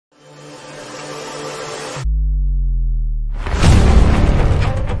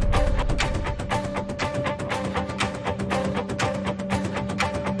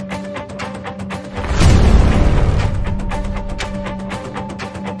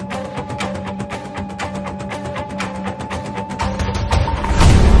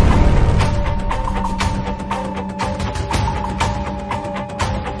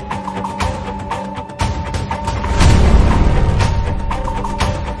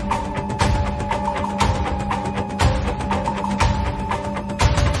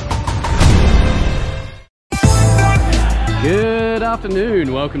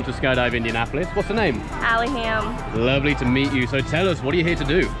afternoon. Welcome to Skydive Indianapolis. What's the name? Alisann Hamm. Lovely to meet you. So tell us, what are you here to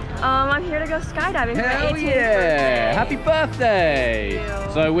do? I'm here to go skydiving for my Hell 18th yeah! birthday. Happy birthday! Thank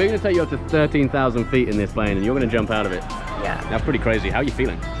you. So we're going to take you up to 13,000 feet in this plane and you're going to jump out of it. Yeah. That's pretty crazy. How are you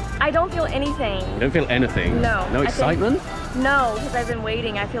feeling? I don't feel anything. You don't feel anything? No. No excitement? No, because I've been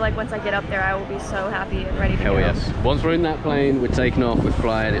waiting. I feel like once I get up there, I will be so happy and ready to Hell go. yes. Once we're in that plane, we're taking off, we're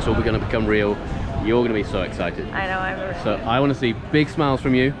flying, it's all going to become real. You're going to be so excited. I know, I'm really So I want to see big smiles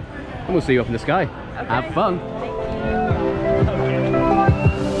from you, and we'll see you up in the sky. Okay. Have fun.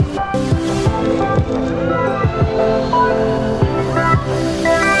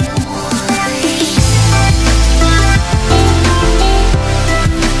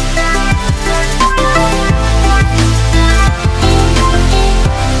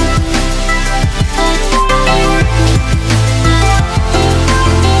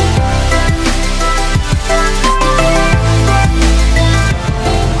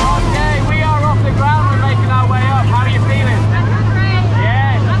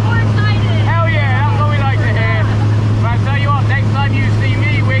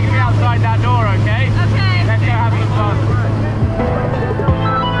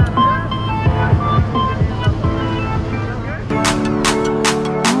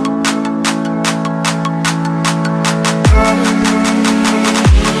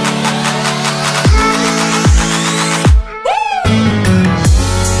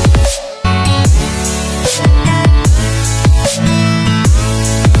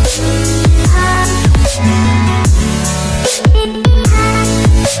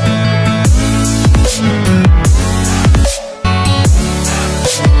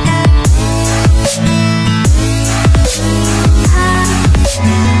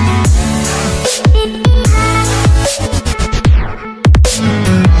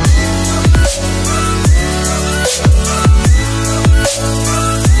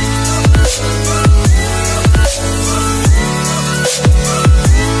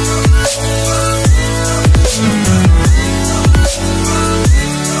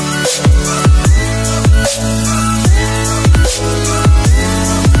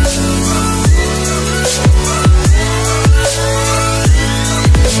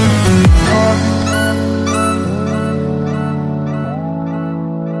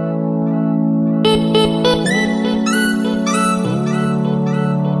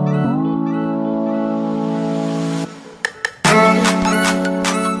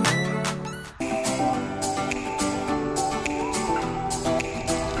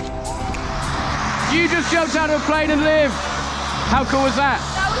 You just jumped out of a plane and lived. How cool was that?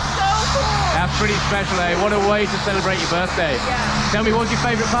 That was so cool. That's pretty special, eh? What a way to celebrate your birthday. Yeah. Tell me, what was your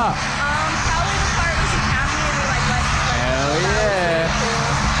favorite part? Probably the part was the cabin and we went. Hell yeah.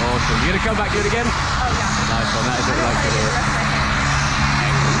 Cool. Awesome. You gonna come back, do it again? Oh yeah. Nice one. That is what we like to hear.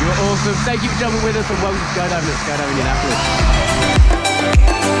 You're awesome. Thank you for jumping with us and welcome to Skydiving at Skydive Indianapolis.